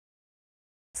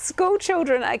School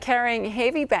children are carrying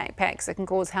heavy backpacks that can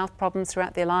cause health problems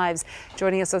throughout their lives.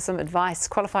 Joining us with some advice,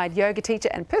 qualified yoga teacher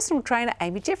and personal trainer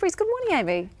Amy Jeffries. Good morning,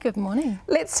 Amy. Good morning.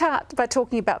 Let's start by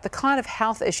talking about the kind of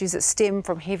health issues that stem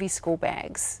from heavy school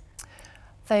bags.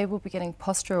 They will be getting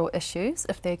postural issues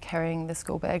if they're carrying the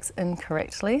school bags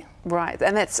incorrectly. Right,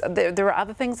 and there are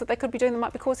other things that they could be doing that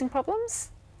might be causing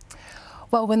problems?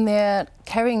 Well, when they're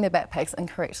carrying their backpacks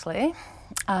incorrectly,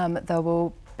 they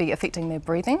will be affecting their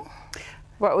breathing.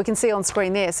 Right, we can see on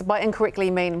screen there. So by incorrectly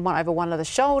you mean one over one of the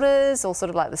shoulders, or sort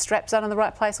of like the straps aren't in the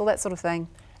right place, all that sort of thing?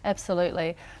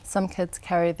 Absolutely. Some kids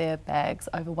carry their bags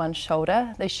over one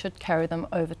shoulder. They should carry them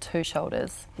over two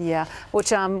shoulders. Yeah,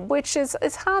 which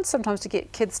is hard sometimes to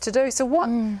get kids to do. So what,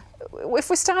 if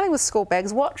we're starting with school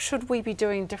bags, what should we be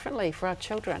doing differently for our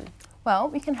children? Well,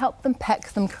 we can help them pack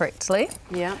them correctly.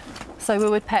 Yeah. So we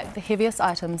would pack the heaviest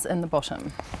items in the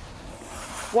bottom.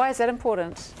 Why is that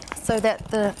important? So that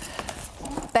the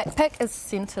backpack is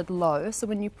centred low. So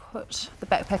when you put the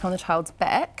backpack on the child's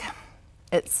back,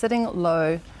 it's sitting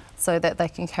low so that they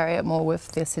can carry it more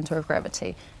with their centre of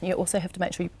gravity. And you also have to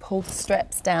make sure you pull the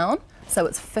straps down so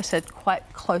it's fitted quite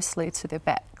closely to their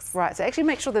backs. Right, so actually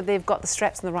make sure that they've got the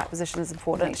straps in the right position is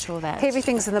important. Make sure that.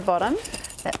 Everything's in the bottom.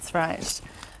 That's right.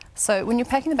 So when you're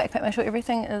packing the backpack, make sure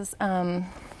everything is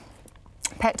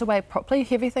packed away properly.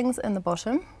 Everything's in the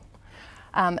bottom.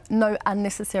 No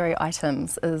unnecessary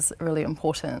items is really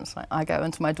important. Like I go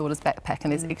into my daughter's backpack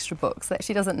and there's extra books that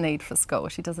she doesn't need for school.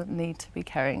 She doesn't need to be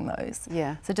carrying those.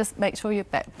 Yeah. So just make sure your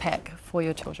backpack for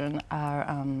your children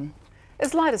are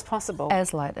as light as possible.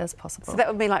 As light as possible. So that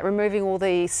would be like removing all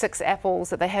the 6 apples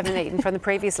that they haven't eaten from the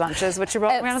previous lunches, which are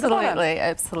rolling around at the bottom. Absolutely,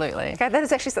 absolutely. Okay, that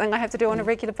is actually something I have to do on a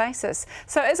regular basis.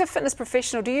 So as a fitness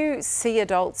professional, do you see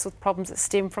adults with problems that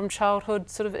stem from childhood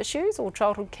sort of issues or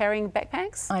childhood carrying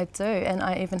backpacks? I do, and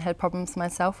I even had problems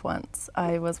myself once.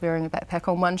 I was wearing a backpack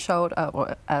on one shoulder,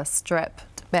 or a strap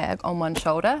bag on one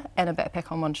shoulder and a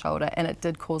backpack on one shoulder, and it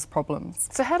did cause problems.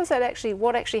 So how does that actually,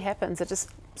 what actually happens? It just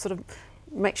sort of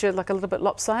makes you like a little bit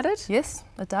lopsided? Yes,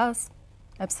 it does.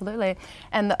 Absolutely.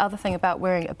 And the other thing about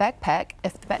wearing a backpack,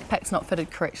 if the backpack's not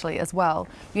fitted correctly as well,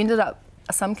 you ended up,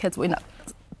 some kids will end up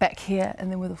back here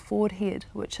and then with a forward head,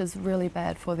 which is really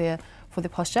bad for their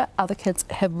posture. Other kids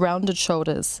have rounded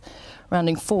shoulders,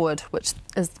 rounding forward, which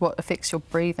is what affects your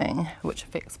breathing, which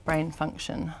affects brain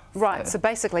function. Right, so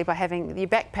basically by having your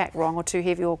backpack wrong or too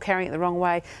heavy or carrying it the wrong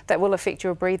way, that will affect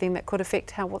your breathing, that could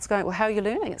affect how you're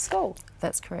learning at school.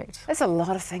 That's correct. There's a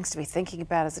lot of things to be thinking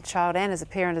about as a child and as a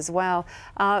parent as well.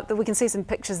 We can see some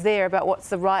pictures there about what's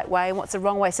the right way and what's the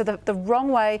wrong way. So the wrong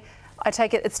way, I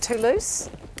take it, it's too loose?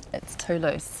 It's too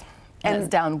loose and it's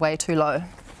down way too low.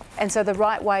 And so the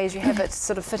right way is you have it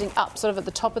sort of fitting up sort of at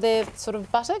the top of their sort of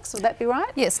buttocks, would that be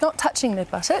right? Yes, not touching their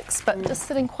buttocks, but just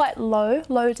sitting quite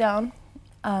low down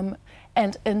and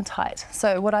in tight.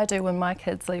 So what I do when my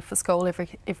kids leave for school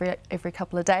every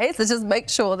couple of days is just make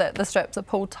sure that the straps are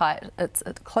pulled tight, it's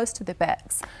close to their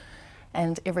backs,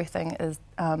 and everything is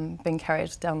being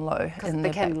carried down low in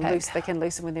their backpack. They can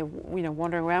loosen when they're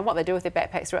wandering around. What they do with their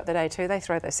backpacks throughout the day too, they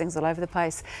throw those things all over the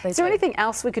place. Is there anything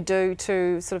else we could do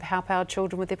to sort of help our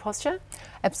children with their posture?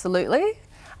 Absolutely.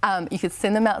 You could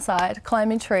send them outside,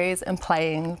 climbing trees and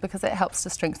playing, because it helps to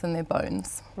strengthen their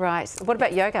bones. Right. What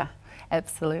about yoga?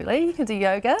 Absolutely. You can do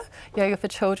yoga for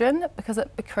children, because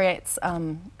it creates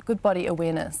good body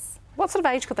awareness. What sort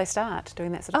of age could they start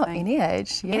doing that sort of thing? Any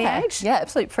age. Yeah. Any age? Yeah,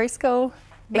 absolute preschool.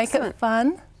 Make it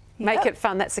fun. Make it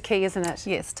fun, that's the key, isn't it?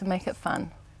 Yes, to make it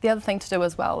fun. The other thing to do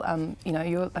as well, you know,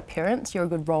 you're a parent, you're a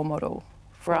good role model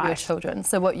for your children.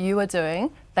 So what you are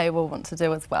doing, they will want to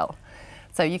do as well.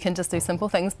 So you can just do simple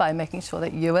things by making sure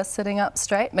that you are sitting up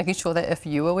straight, making sure that if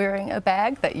you are wearing a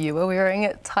bag, that you are wearing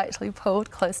it tightly pulled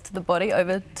close to the body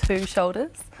over 2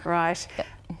 shoulders. Right. Yep.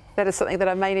 That is something that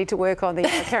I may need to work on,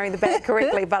 carrying the bag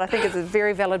correctly, but I think it's a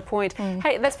very valid point.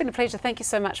 Hey, that's been a pleasure. Thank you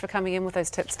so much for coming in with those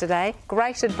tips today.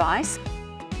 Great advice.